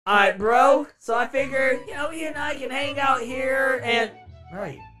Alright, bro. So I figured, you know, you and I can hang out here and...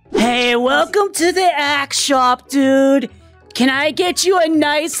 Right. Hey, welcome to the axe shop, dude. Can I get you a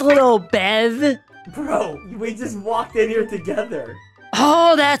nice little bev? Bro, we just walked in here together.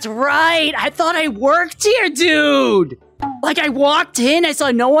 Oh, that's right. I thought I worked here, dude. Like, I walked in, I saw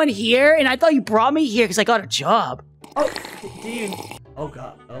no one here, and I thought you brought me here because I got a job. Oh, do you... Oh,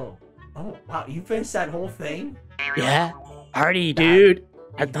 God. Oh, wow. You finished that whole thing? Yeah. Party, dude.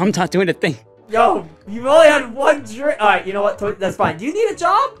 I'm not doing a thing. Yo, you've only had one drink. Alright, you know what? That's fine. Do you need a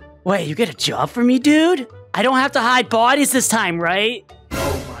job? Wait, you get a job for me, dude? I don't have to hide bodies this time, right?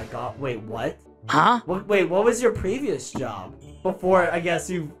 Oh, my God. Wait, what? Huh? Wait, what was your previous job? Before, I guess,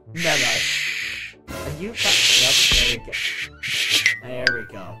 you met us. Are you... Yep, there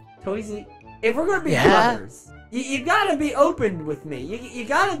we go. Toysy, if we're gonna be brothers, you gotta be open with me. You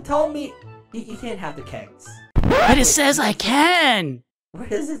gotta tell me... You can't have the kegs. But it says I can. Where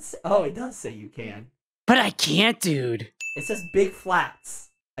does it say? Oh, it does say you can. But I can't, dude. It says big flats.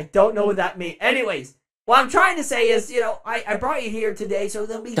 I don't know what that means. Anyways, what I'm trying to say is, you know, I brought you here today so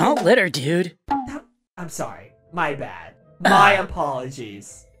that we Don't litter, dude. I'm sorry. My bad. My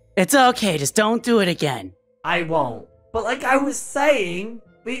apologies. It's okay, just don't do it again. I won't. But like I was saying,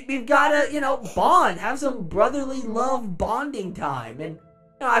 we've gotta, you know, bond. Have some brotherly love bonding time. And,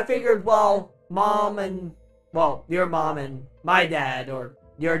 you know, I figured, well, Mom and... Well, your mom and my dad, or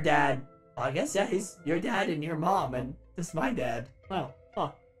your dad. Well, I guess, yeah, he's your dad and your mom, and this is my dad. Well,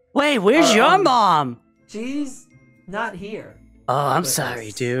 huh. Wait, where's your mom? She's not here. Oh, I'm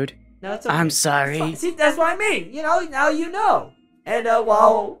sorry, dude. No, it's okay. I'm sorry. See, that's what I mean. You know, now you know. And,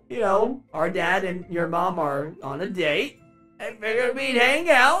 while, you know, our dad and your mom are on a date, I figured we'd hang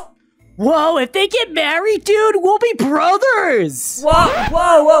out. Whoa, if they get married, dude, we'll be brothers!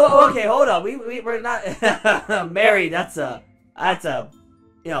 Whoa, okay, hold on. We're not married. That's a,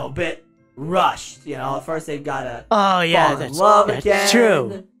 you know, a bit rushed. You know, first they've gotta fall in love again.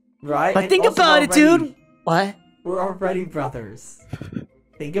 True. Right? But think about it, dude. What? We're already brothers.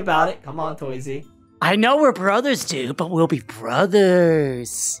 Think about it. Come on, Toysy. I know we're brothers, dude, but we'll be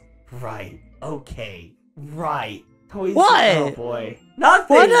brothers. Right. Okay. Right. Toysy. What? Oh, boy.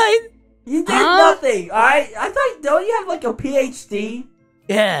 Nothing. What? You did nothing, alright? I thought, don't you have like a PhD?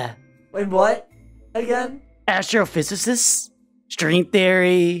 Yeah. In what? Again? Astrophysicist, string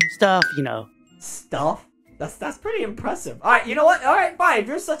theory, stuff, you know. Stuff? That's pretty impressive. Alright, you know what? Alright, fine. If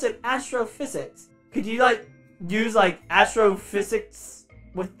you're such an astrophysics, could you like use like astrophysics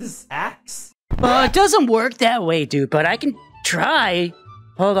with this axe? It doesn't work that way, dude, but I can try.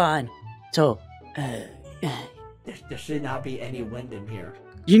 Hold on. So, There should not be any wind in here.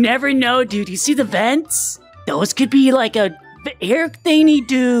 You never know, dude. You see the vents? Those could be like a air thingy,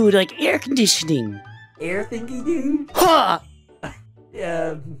 dude. Like air conditioning. Air thingy, dude? Huh!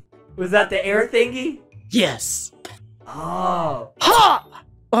 Was that the air thingy? Yes. Oh. Ha!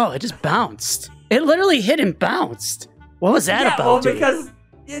 Oh, it just bounced. It literally hit and bounced. What was that about, dude?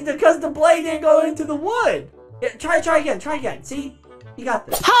 Because the blade didn't go into the wood. Yeah, try again. See? You got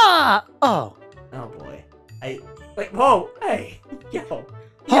this. Ha! Oh. Oh, boy. Wait, whoa. Hey. Yo.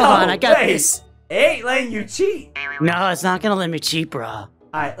 Hold on, I got this. It ain't letting you cheat. No, it's not gonna let me cheat, bro.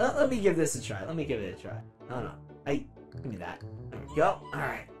 Alright, let me give this a try. Let me give it a try. No. Give me that. There we go.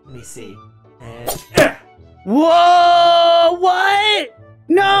 Alright, let me see. And... Whoa! What?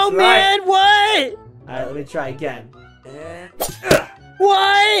 No, man, what? Alright, let me try again. And...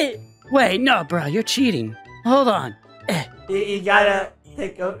 What? Wait, no, bro, you're cheating. Hold on. You gotta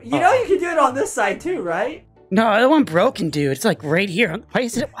take a... You know you can do it on this side too, right? No, the one broken, dude. It's like right here. Why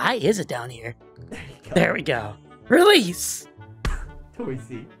is it down here? There we go. Release.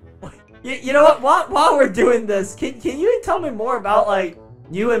 Toysy. You know what? While we're doing this, can you tell me more about like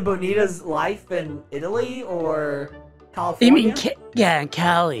you and Bonita's life in Italy or California? You mean in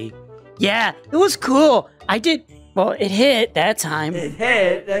Cali? Yeah, it was cool. I did. Well, it hit that time. It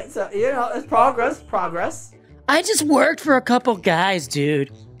hit. That's you know, it's progress. I just worked for a couple guys, dude.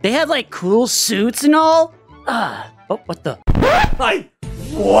 They had like cool suits and all. Oh, what the? Like,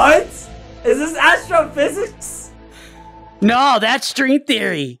 what? Is this astrophysics? No, that's string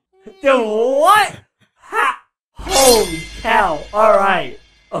theory. Dude, what? Ha! Holy cow. Alright.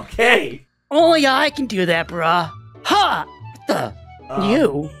 Okay. Only I can do that, bruh. Ha! What the?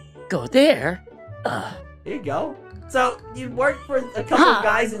 You go there. There you go. So, you worked for a couple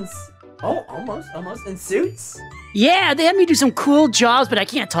guys in... Oh, almost in suits? Yeah, they had me do some cool jobs, but I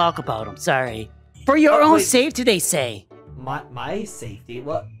can't talk about them, sorry. For your own safety, they say. My safety?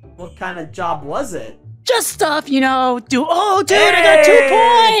 What kind of job was it? Just stuff, you know, oh, dude, I got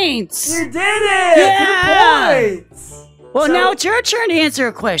 2 points! You did it! Yeah! 2 points! Well, now it's your turn to answer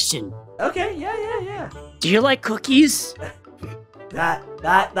a question. Okay, yeah. Do you like cookies?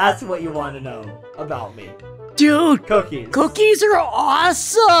 That's what you want to know about me. Dude, Cookies. Cookies are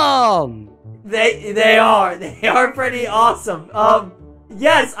awesome. They are pretty awesome.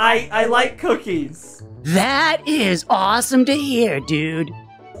 Yes, I like cookies. That is awesome to hear, dude.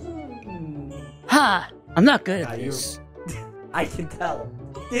 Huh, I'm not good at this. I can tell.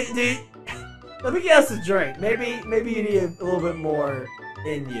 Let me guess a drink. Maybe you need a little bit more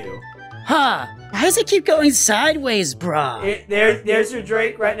in you. Huh, why does it keep going sideways, brah? There's your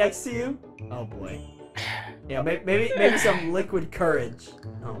drink right next to you. Oh boy. Yeah, maybe some liquid courage.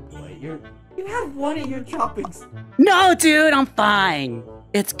 Oh boy, you had one of your droppings. No, dude, I'm fine.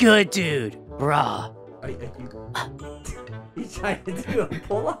 It's good, dude. Bruh. Are you trying to do a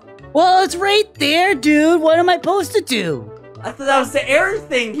pull-up? Well, it's right there, dude. What am I supposed to do? I thought that was the air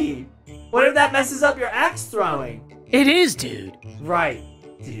thingy. What if that messes up your axe throwing? It is, dude. Right,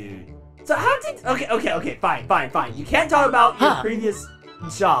 dude. So how did... Okay, fine. You can't talk about your previous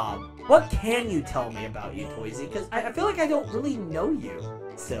job. What can you tell me about you, Toysy? Because I feel like I don't really know you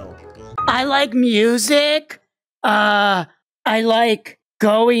still. I like music. I like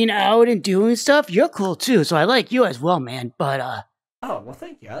going out and doing stuff. You're cool too, so I like you as well, man. But oh well,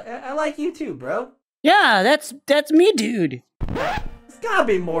 thank you. I like you too, bro. Yeah, that's me, dude. There's gotta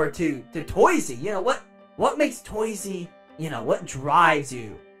be more to Toysy. You know what makes Toysy? You know what drives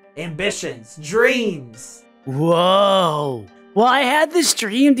you? Ambitions, dreams. Whoa. Well, I had this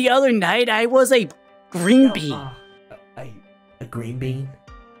dream the other night. I was a green bean. A green bean?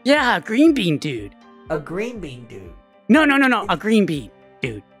 Yeah, a green bean, dude. A green bean, dude. No, a green bean,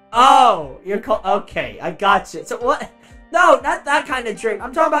 dude. Oh, you're called. Okay, I got you. So what? No, not that kind of dream.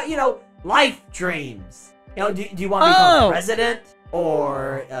 I'm talking about, life dreams. Do you want to become a president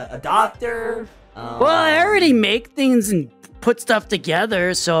or a doctor? Well, I already make things and put stuff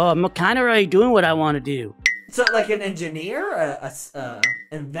together, so I'm kind of already doing what I want to do. So, like an engineer, a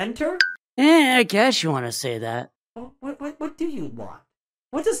inventor? I guess you want to say that. What do you want?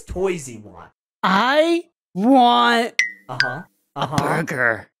 What does Toysy want? I want a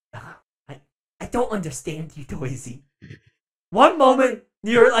burger. I don't understand you, Toysy. One moment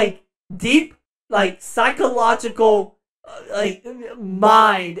you're deep, psychological,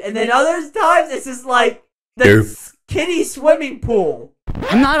 mind, and then other times it's just the kiddie swimming pool.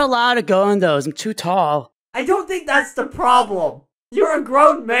 I'm not allowed to go in those. I'm too tall. I don't think that's the problem. You're a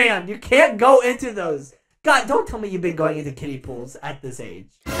grown man. You can't go into those. God, don't tell me you've been going into kiddie pools at this age.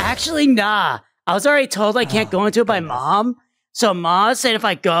 Actually, nah. I was already told I can't go into it by Mom. So Mom said if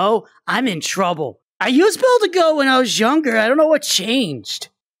I go, I'm in trouble. I used to be able to go when I was younger. I don't know what changed.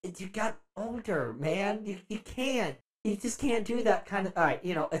 You got older, man. You can't. You just can't do that kind of... Alright,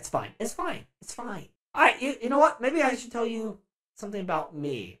 it's fine. It's fine. Alright, you know what? Maybe I should tell you something about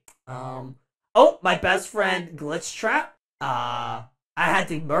me. Oh, my best friend, Glitchtrap. I had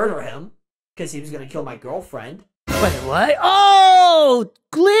to murder him because he was going to kill my girlfriend. Wait, what? Oh,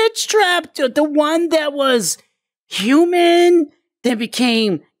 Glitchtrap, the one that was human, then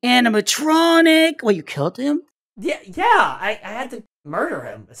became animatronic. Well, you killed him? Yeah, I had to murder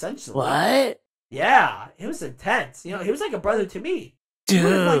him, essentially. What? Yeah, it was intense. He was like a brother to me. Dude. You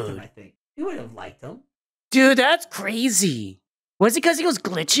would have liked him, I think. You would have liked him. Dude, that's crazy. Was it because he was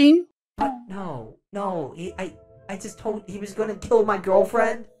glitching? No. I just told he was going to kill my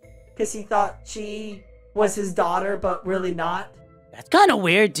girlfriend because he thought she was his daughter, but really not. That's kind of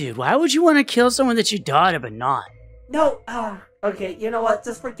weird, dude. Why would you want to kill someone that's your daughter, but not? No, okay, you know what?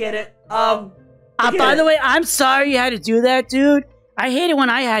 Just forget it. By the way, I'm sorry you had to do that, dude. I hate it when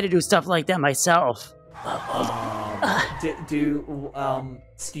I had to do stuff like that myself.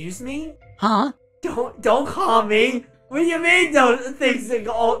 Excuse me? Huh? Don't call me. What do you mean those things that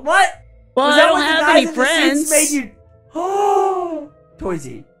go... What? Well, I don't have any friends. Made you... Oh,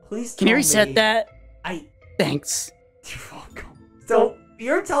 Toysy, please Can you reset that? Thanks. You're welcome. So,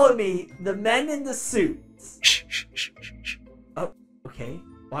 you're telling me the men in the suits... Shh. Oh, okay.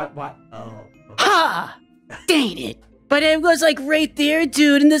 What? Oh. Okay. Ha! Dang it. But it was right there,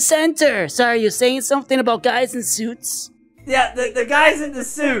 dude, in the center. Sorry, you're saying something about guys in suits? Yeah, the guys in the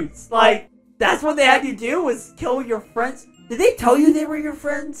suits. That's what they had you do was kill your friends? Did they tell you they were your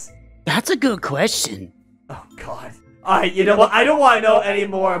friends? That's a good question. Oh, God. Alright, you know what? I don't want to know any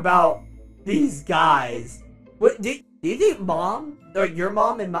more about these guys. What, do you think Mom, or your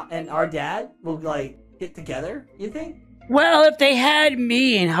mom and our dad will, get together, you think? Well, if they had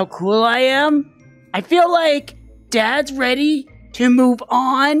me and how cool I am, I feel like Dad's ready to move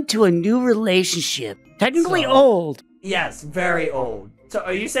on to a new relationship. Technically old. Yes, very old. So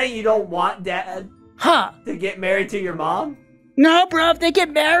are you saying you don't want Dad? Huh. To get married to your mom? No, bro, if they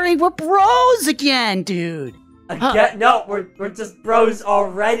get married, we're bros again, dude. Again? No, we're just bros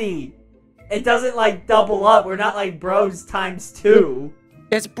already. It doesn't, like, double up. We're not, like, bros times 2.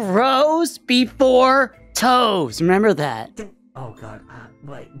 It's bros before toes. Remember that. Oh, God.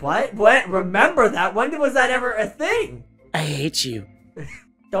 Wait, what? What? Remember that? When was that ever a thing? I hate you.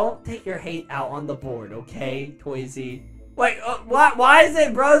 Don't take your hate out on the board, okay, Toysy? Wait, why is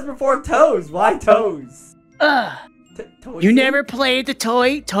it bros before toes? Why toes? You never played the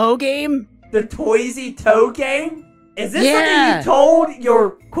toe game? The Toysy toe game? Is this something you told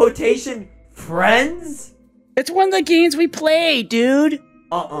your quotation friends? It's one of the games we play, dude.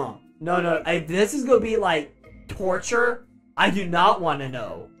 No. If this is gonna be like torture, I do not want to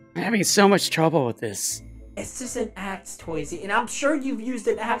know. I'm having so much trouble with this. It's just an axe, Toysy, and I'm sure you've used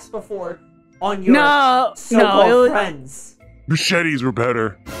an axe before on your so-called friends. Machetes were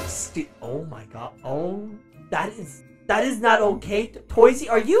better. Oh my god. Oh, that is not okay. Toysy,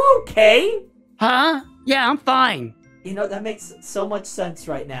 are you okay? Huh? Yeah, I'm fine. You know, that makes so much sense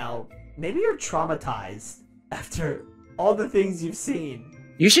right now. Maybe you're traumatized after all the things you've seen.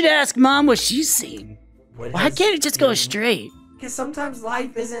 You should ask Mom what she's seen. Why can't it just go straight? Because sometimes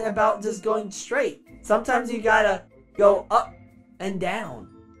life isn't about just going straight. Sometimes you gotta go up and down.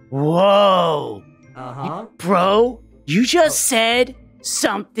 Whoa. Uh-huh. Bro, you just said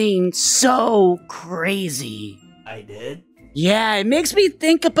something so crazy. I did? Yeah, it makes me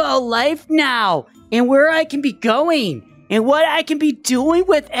think about life now and where I can be going and what I can be doing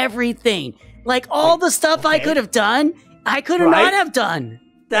with everything. Like all the stuff I could have done, I could not have done.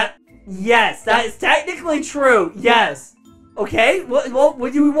 Yes, that is technically true. Yes. Okay, what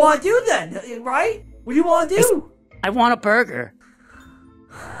do you want to do then? Right? What do you want to do? I want a burger.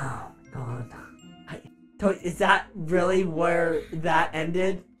 Oh, God. Is that really where that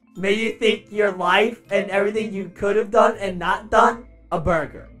ended? Made you think your life and everything you could have done and not done? A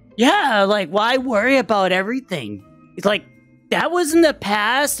burger. Yeah, like, why worry about everything? It's like, that was in the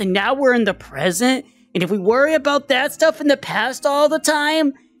past, and now we're in the present. And if we worry about that stuff in the past all the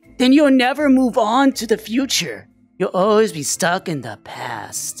time, then you'll never move on to the future. You'll always be stuck in the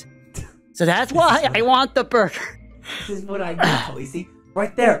past. So that's why I want the burger. This is what I need, Toysy.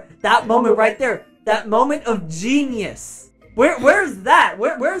 Right there. That moment right there. That moment of genius. Where's that?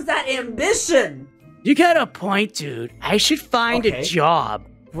 Where's that ambition? You got a point, dude. I should find a job.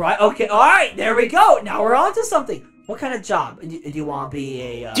 Right, okay, alright, there we go. Now we're on to something. What kind of job? Do you want to be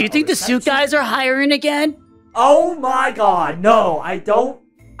a... Do you think the suit guys are hiring again? Oh my god, no, I don't...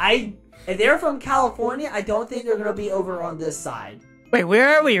 If they're from California, I don't think they're gonna be over on this side. Wait,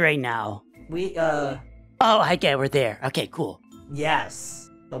 where are we right now? Oh, I get we're there. Okay, cool. Yes.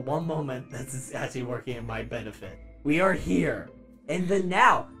 The one moment that's actually working in my benefit. We are here. In the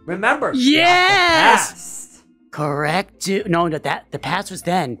now. Remember, yes! The past. Correct, dude. No, the past was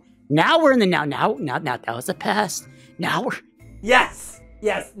then. Now we're in the now. Now, that was the past. Now we're... Yes.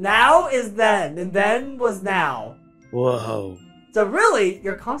 Now is then, and then was now. Whoa. So really,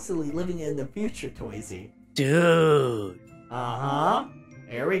 you're constantly living in the future, Toysy. Dude. Uh-huh.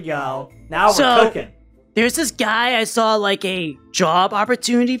 There we go. Now we're cooking. There's this guy I saw like a job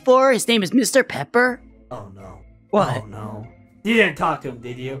opportunity for. His name is Mr. Pepper. Oh no. What? Oh no. You didn't talk to him,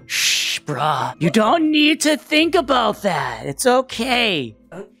 did you? Shh, bruh. You don't need to think about that. It's okay.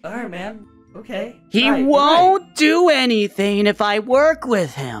 Alright, man. Okay. He won't do anything if I work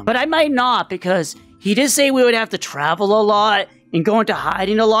with him. But I might not, because he did say we would have to travel a lot and go into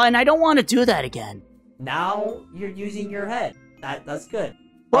hiding a lot, and I don't want to do that again. Now you're using your head. That's good.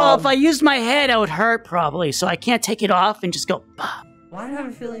 Well, if I used my head, I would hurt probably, so I can't take it off and just go, bah. Well, I have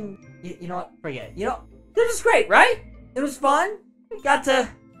a feeling, you know what, forget it. You know, this was great, right? It was fun. We got to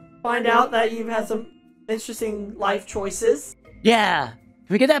find out that you've had some interesting life choices. Yeah.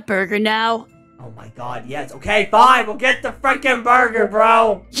 Can we get that burger now? Oh my god, yes. Okay, fine. We'll get the freaking burger,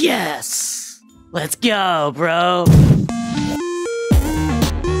 bro. Yes. Let's go, bro.